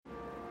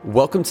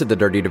Welcome to the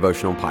Dirty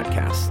Devotional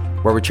Podcast,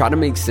 where we try to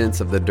make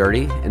sense of the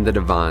dirty and the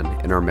divine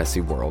in our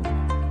messy world.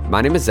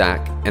 My name is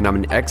Zach, and I'm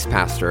an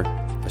ex-pastor,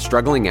 a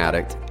struggling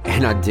addict,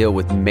 and I deal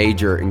with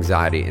major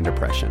anxiety and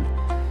depression.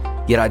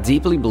 Yet I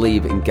deeply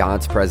believe in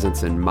God's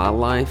presence in my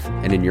life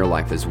and in your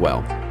life as well.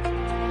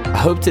 I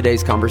hope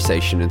today's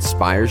conversation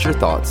inspires your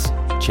thoughts,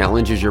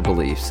 challenges your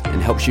beliefs,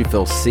 and helps you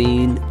feel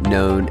seen,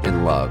 known,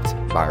 and loved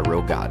by a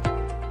real God.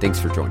 Thanks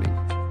for joining.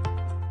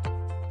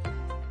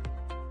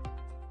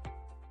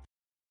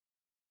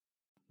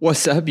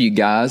 What's up, you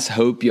guys?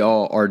 Hope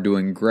y'all are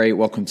doing great.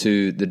 Welcome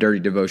to the Dirty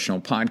Devotional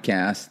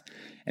Podcast.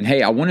 And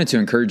hey, I wanted to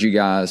encourage you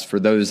guys, for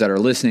those that are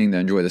listening that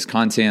enjoy this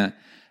content,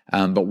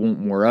 but want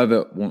more of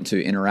it, want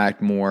to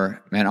interact more,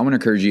 man, I want to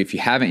encourage you, if you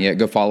haven't yet,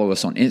 go follow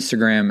us on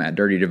Instagram at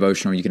Dirty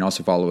Devotional. You can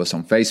also follow us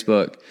on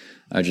Facebook,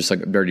 just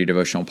like Dirty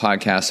Devotional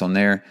Podcast on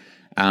there.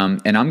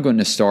 And I'm going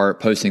to start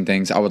posting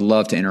things. I would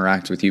love to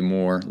interact with you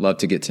more, love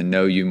to get to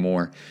know you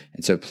more.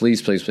 And so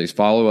please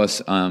follow us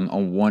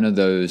on one of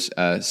those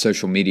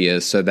social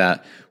medias so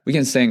that we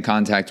can stay in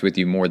contact with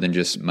you more than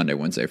just Monday,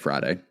 Wednesday,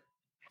 Friday.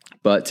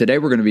 But today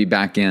we're going to be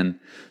back in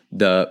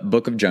the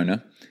book of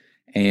Jonah.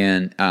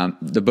 And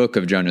the book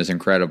of Jonah is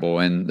incredible,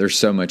 and there's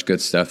so much good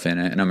stuff in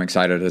it. And I'm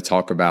excited to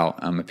talk about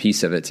a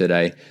piece of it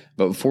today.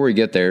 But before we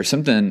get there,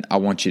 something I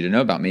want you to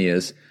know about me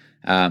is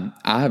I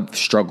have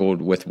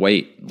struggled with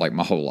weight like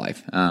my whole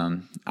life.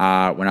 When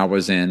I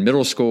was in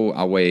middle school,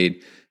 I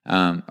weighed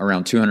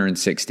around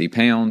 260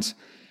 pounds.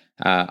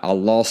 I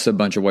lost a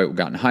bunch of weight when I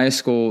got in high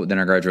school. Then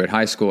I graduated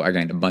high school. I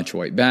gained a bunch of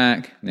weight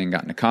back. Then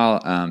got into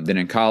college. Then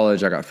in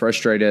college, I got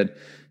frustrated.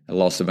 I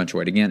lost a bunch of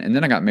weight again. And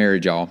then I got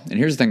married, y'all. And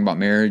here's the thing about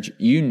marriage.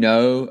 You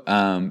know,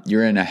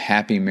 you're in a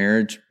happy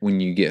marriage when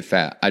you get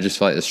fat. I just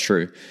feel like it's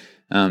true.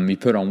 You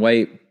put on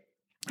weight.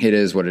 It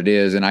is what it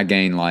is. And I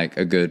gained like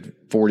a good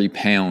 40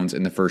 pounds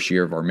in the first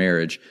year of our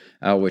marriage,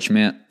 which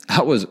meant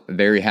I was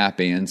very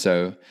happy. And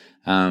so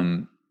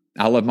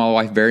I love my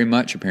wife very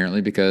much,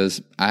 apparently,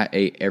 because I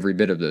ate every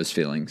bit of those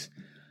feelings.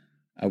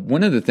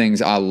 One of the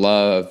things I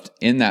loved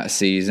in that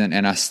season,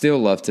 and I still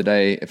love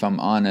today, if I'm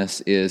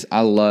honest, is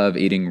I love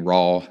eating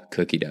raw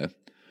cookie dough.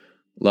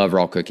 Love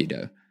raw cookie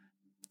dough.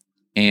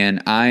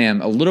 And I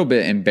am a little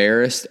bit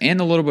embarrassed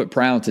and a little bit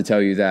proud to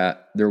tell you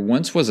that there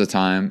once was a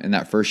time in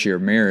that first year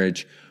of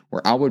marriage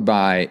where I would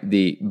buy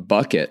the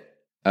bucket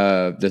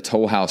of the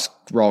Toll House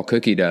raw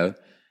cookie dough,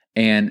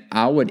 and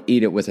I would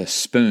eat it with a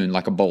spoon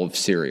like a bowl of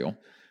cereal.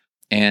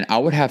 And I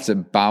would have to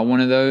buy one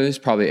of those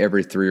probably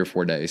every 3 or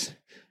 4 days.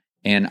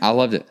 And I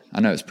loved it. I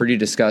know it's pretty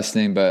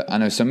disgusting, but I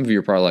know some of you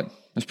are probably like,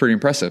 that's pretty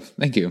impressive.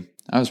 Thank you.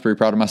 I was pretty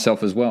proud of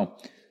myself as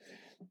well.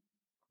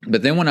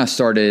 But then when I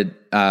started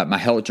my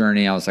health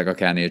journey, I was like,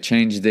 okay, I need to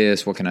change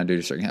this. What can I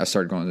do? I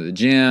started going to the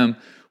gym,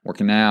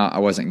 working out. I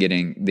wasn't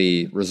getting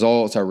the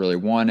results I really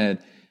wanted.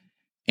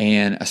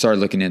 And I started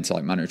looking into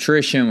like my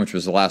nutrition, which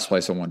was the last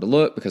place I wanted to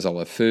look because I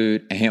love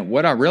food. And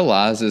what I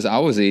realized is I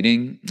was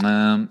eating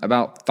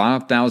about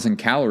 5,000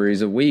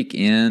 calories a week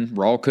in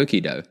raw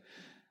cookie dough.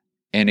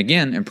 And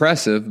again,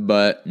 impressive,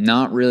 but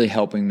not really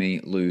helping me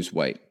lose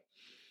weight.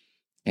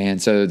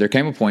 And so there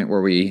came a point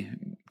where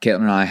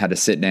Caitlin and I had to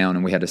sit down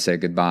and we had to say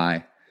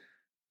goodbye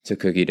to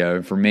cookie dough.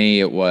 And for me,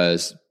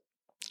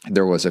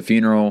 there was a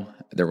funeral,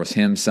 there was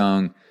hymn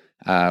sung.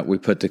 We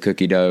put the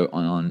cookie dough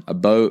on a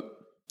boat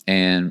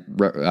and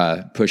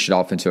pushed it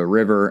off into a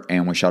river,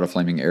 and we shot a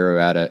flaming arrow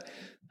at it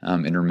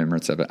in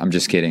remembrance of it. I'm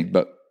just kidding,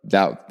 but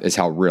that is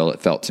how real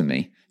it felt to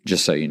me,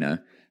 just so you know.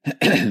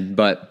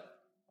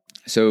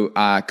 So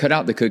I cut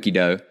out the cookie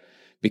dough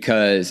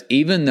because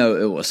even though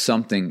it was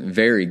something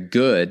very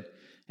good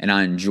and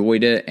I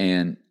enjoyed it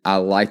and I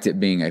liked it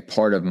being a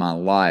part of my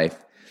life,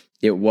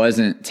 it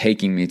wasn't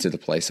taking me to the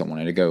place I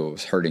wanted to go. It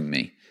was hurting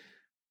me.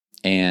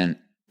 And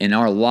in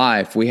our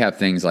life, we have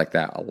things like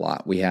that a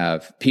lot. We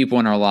have people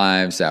in our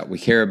lives that we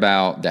care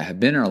about, that have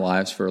been in our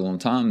lives for a long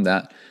time,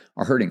 that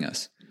are hurting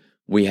us.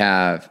 We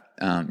have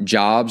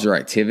jobs or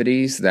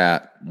activities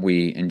that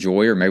we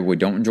enjoy or maybe we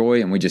don't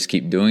enjoy, and we just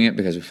keep doing it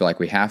because we feel like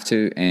we have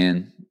to,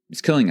 and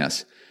it's killing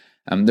us.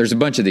 There's a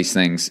bunch of these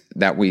things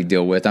that we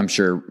deal with. I'm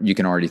sure you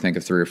can already think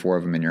of 3 or 4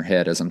 of them in your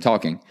head as I'm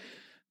talking.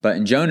 But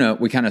in Jonah,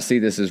 we kind of see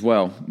this as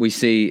well. We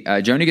see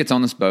Jonah gets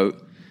on this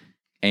boat,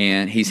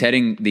 and he's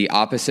heading the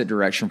opposite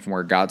direction from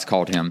where God's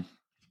called him.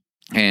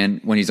 And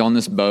when he's on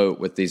this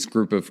boat with this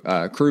group of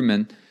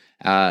crewmen,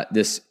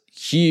 this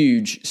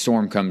huge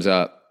storm comes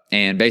up,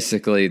 and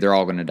basically they're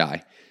all going to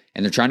die.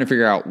 And they're trying to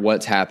figure out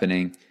what's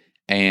happening,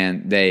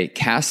 and they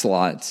cast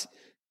lots,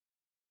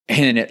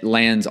 and it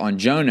lands on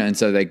Jonah. And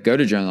so they go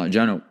to Jonah, like,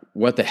 Jonah,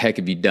 what the heck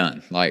have you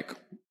done? Like,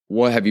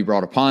 what have you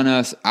brought upon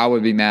us? I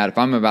would be mad if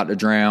I'm about to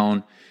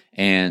drown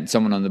and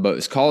someone on the boat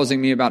is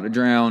causing me about to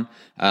drown.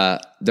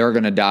 They're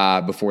going to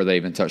die before they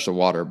even touch the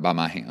water by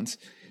my hands.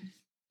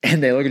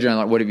 And they look at Jonah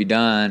like, what have you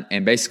done?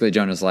 And basically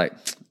Jonah's like,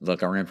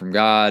 look, I ran from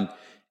God.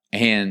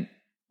 And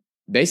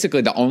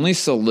basically the only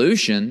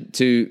solution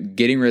to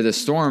getting rid of the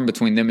storm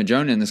between them and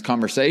Jonah in this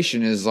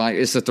conversation is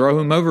to throw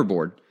him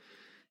overboard.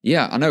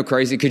 Yeah, I know,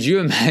 crazy. Could you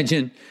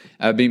imagine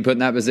being put in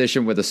that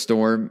position with a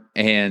storm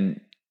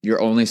and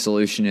your only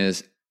solution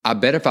is, I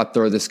bet if I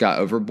throw this guy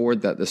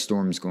overboard that the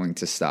storm's going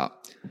to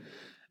stop.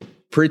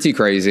 Pretty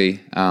crazy.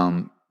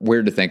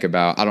 Weird to think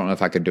about. I don't know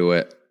if I could do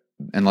it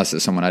unless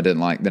it's someone I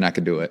didn't like, then I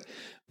could do it.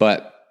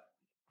 But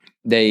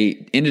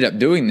they ended up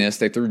doing this.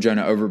 They threw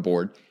Jonah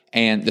overboard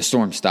and the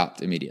storm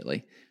stopped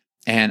immediately.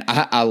 And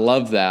I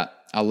love that.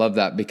 I love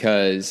that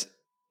because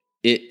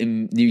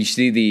you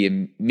see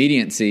the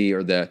immediacy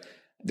or the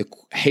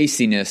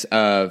hastiness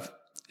of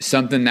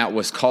something that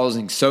was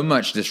causing so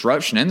much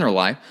disruption in their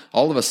life.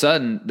 All of a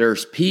sudden,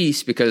 there's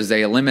peace because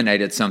they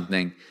eliminated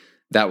something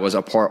that was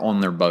a part on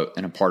their boat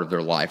and a part of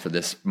their life at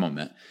this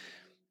moment.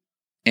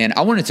 And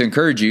I wanted to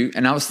encourage you,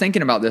 and I was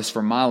thinking about this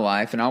for my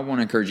life, and I want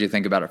to encourage you to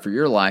think about it for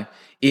your life,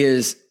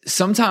 is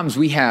sometimes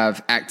we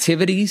have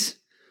activities,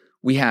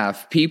 we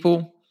have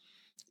people,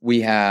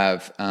 we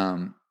have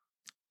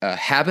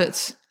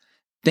habits,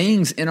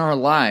 things in our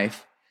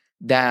life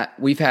that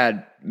we've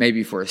had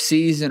maybe for a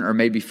season or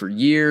maybe for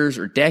years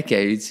or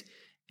decades,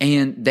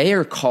 and they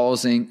are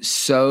causing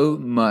so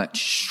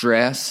much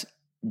stress,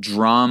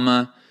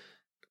 drama,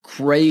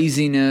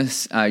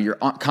 craziness. You're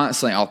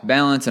constantly off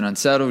balance and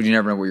unsettled. You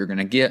never know what you're going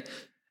to get.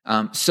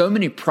 So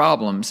many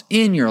problems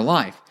in your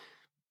life.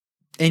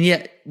 And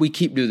yet we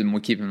keep doing them.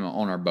 We keep them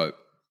on our boat.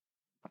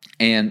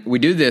 And we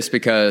do this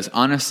because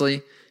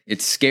honestly,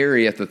 it's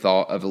scary at the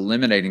thought of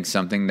eliminating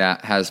something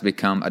that has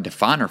become a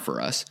definer for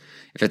us.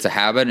 If it's a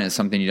habit and it's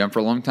something you've done for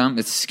a long time,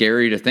 it's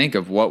scary to think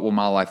of what will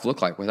my life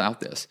look like without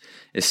this.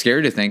 It's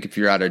scary to think if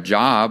you're at a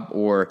job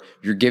or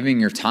you're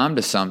giving your time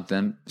to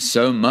something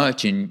so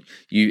much and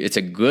it's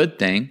a good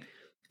thing,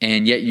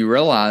 and yet you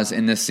realize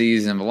in this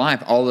season of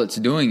life, all it's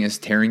doing is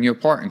tearing you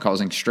apart and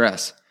causing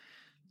stress.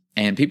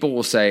 And people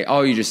will say,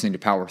 oh, you just need to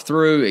power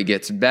through, it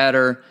gets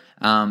better.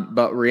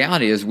 But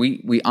reality is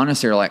we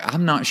honestly are like,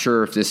 I'm not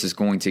sure if this is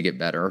going to get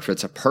better. Or if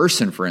it's a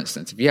person, for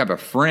instance, if you have a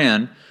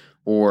friend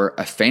or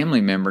a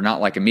family member,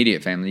 not like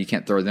immediate family, you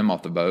can't throw them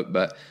off the boat,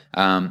 but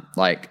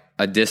like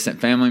a distant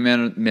family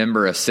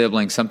member, a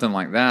sibling, something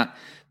like that,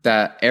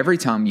 that every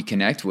time you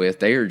connect with,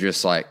 they are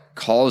just like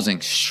causing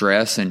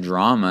stress and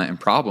drama and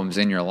problems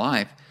in your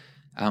life.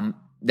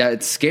 That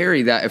it's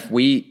scary that if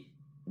we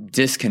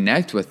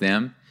disconnect with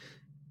them,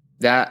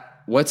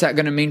 that what's that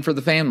going to mean for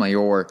the family,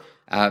 or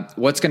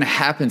what's going to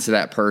happen to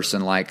that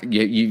person? Like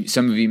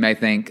some of you may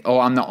think, oh,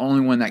 I'm the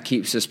only one that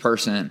keeps this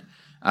person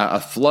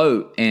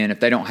afloat, and if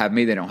they don't have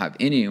me, they don't have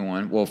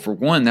anyone. Well, for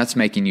one, that's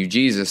making you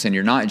Jesus, and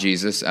you're not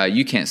Jesus.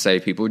 You can't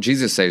save people.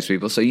 Jesus saves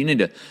people, so you need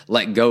to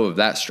let go of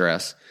that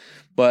stress.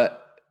 But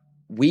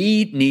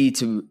we need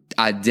to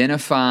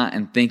identify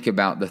and think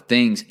about the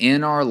things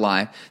in our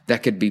life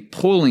that could be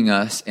pulling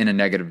us in a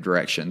negative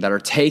direction, that are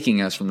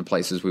taking us from the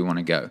places we want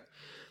to go.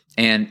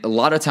 And a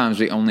lot of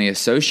times we only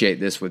associate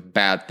this with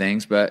bad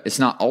things, but it's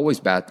not always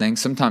bad things.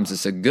 Sometimes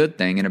it's a good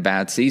thing in a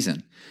bad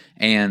season.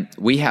 And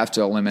we have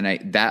to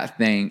eliminate that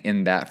thing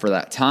in that for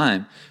that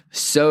time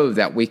so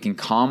that we can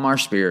calm our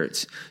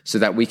spirits, so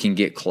that we can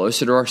get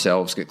closer to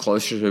ourselves, get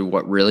closer to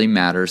what really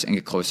matters, and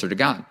get closer to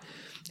God.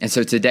 And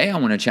so today I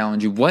want to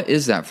challenge you, what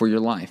is that for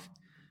your life?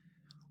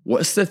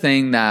 What's the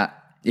thing that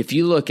if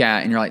you look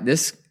at and you're like,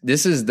 this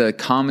is the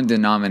common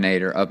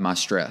denominator of my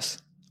stress.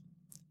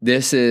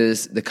 This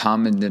is the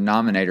common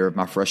denominator of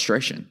my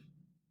frustration.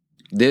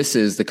 This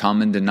is the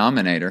common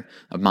denominator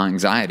of my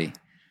anxiety.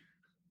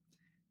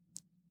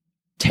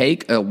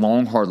 Take a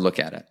long, hard look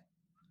at it.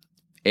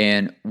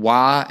 And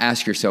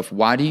ask yourself,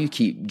 why do you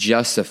keep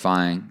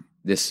justifying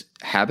this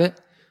habit?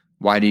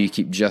 Why do you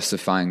keep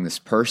justifying this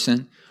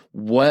person?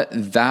 What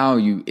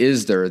value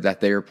is there that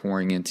they are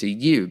pouring into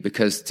you?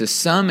 Because to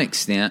some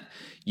extent,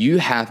 you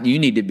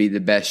need to be the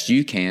best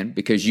you can,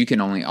 because you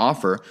can only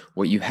offer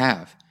what you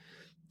have.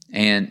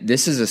 And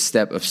this is a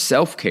step of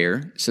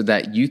self-care so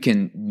that you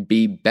can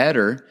be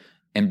better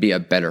and be a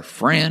better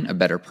friend, a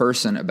better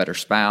person, a better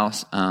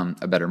spouse,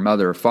 a better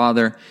mother or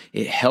father.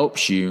 It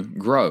helps you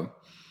grow.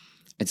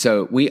 And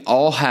so we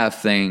all have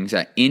things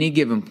at any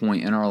given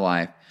point in our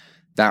life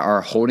that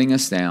are holding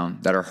us down,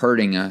 that are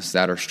hurting us,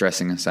 that are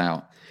stressing us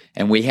out.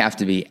 And we have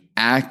to be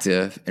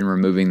active in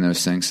removing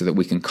those things so that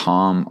we can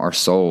calm our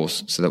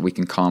souls, so that we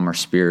can calm our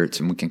spirits,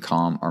 and we can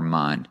calm our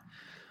mind.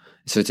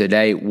 So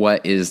today,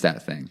 what is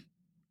that thing?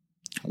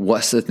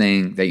 What's the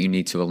thing that you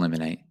need to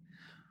eliminate?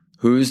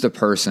 Who's the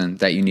person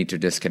that you need to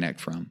disconnect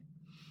from?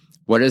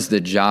 What is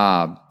the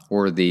job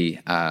or the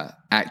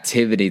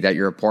activity that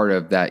you're a part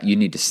of that you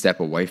need to step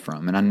away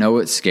from? And I know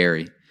it's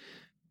scary,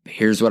 but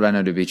here's what I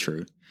know to be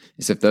true,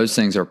 is if those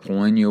things are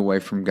pulling you away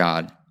from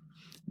God,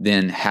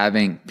 then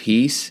having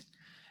peace,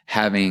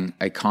 having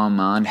a calm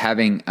mind,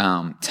 having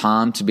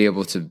time to be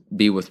able to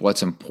be with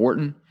what's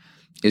important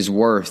is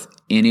worth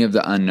any of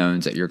the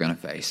unknowns that you're going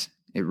to face.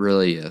 It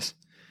really is.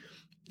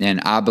 And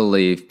I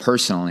believe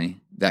personally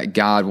that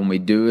God, when we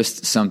do a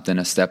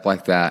step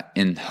like that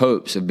in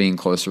hopes of being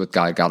closer with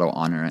God, God will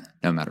honor it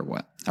no matter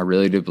what. I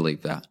really do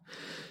believe that.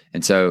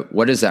 And so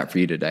what is that for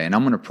you today? And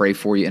I'm going to pray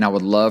for you, and I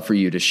would love for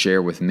you to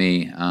share with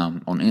me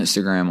on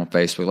Instagram, on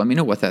Facebook. Let me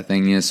know what that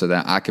thing is so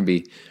that I can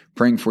be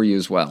praying for you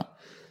as well.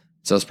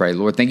 So let's pray.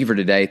 Lord, thank you for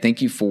today.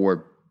 Thank you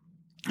for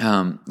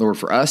Lord,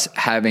 for us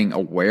having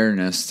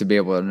awareness to be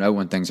able to know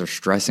when things are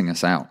stressing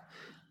us out,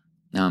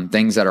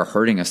 things that are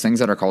hurting us, things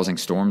that are causing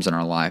storms in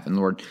our life. And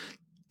Lord,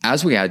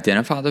 as we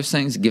identify those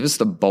things, give us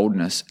the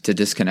boldness to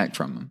disconnect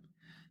from them.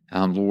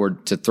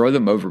 Lord, to throw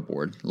them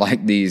overboard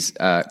like these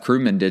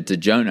crewmen did to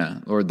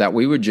Jonah, Lord, that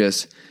we would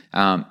just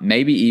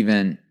maybe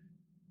even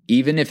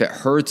if it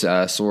hurts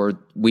us, or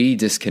we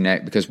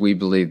disconnect because we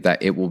believe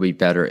that it will be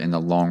better in the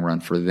long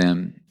run for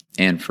them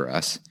and for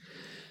us.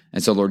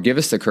 And so, Lord, give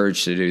us the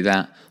courage to do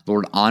that.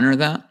 Lord, honor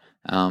that.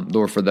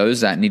 Lord, for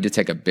those that need to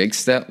take a big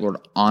step, Lord,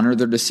 honor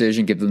their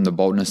decision, give them the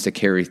boldness to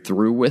carry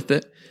through with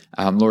it,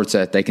 Lord, so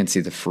that they can see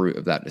the fruit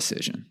of that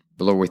decision.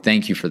 But Lord, we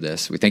thank you for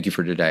this. We thank you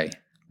for today.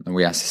 And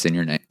we ask this in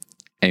your name.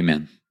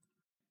 Amen.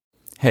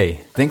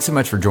 Hey, thanks so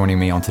much for joining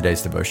me on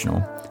today's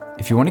devotional.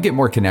 If you want to get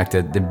more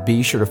connected, then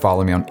be sure to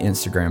follow me on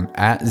Instagram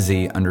at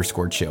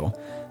 @Z_chill.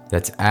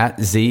 That's at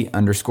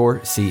 @Z_CHIL.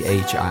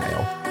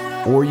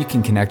 Or you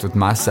can connect with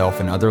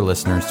myself and other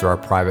listeners through our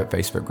private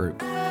Facebook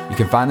group. You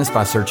can find this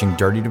by searching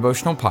Dirty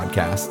Devotional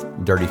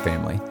Podcast, Dirty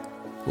Family.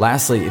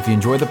 Lastly, if you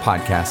enjoy the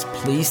podcast,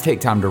 please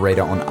take time to rate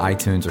it on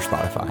iTunes or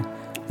Spotify.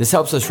 This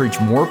helps us reach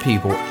more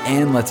people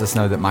and lets us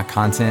know that my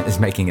content is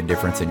making a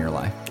difference in your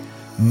life.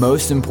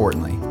 Most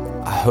importantly,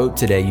 I hope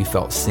today you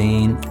felt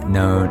seen,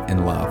 known,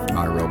 and loved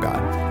by a real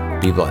God.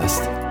 Be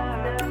blessed.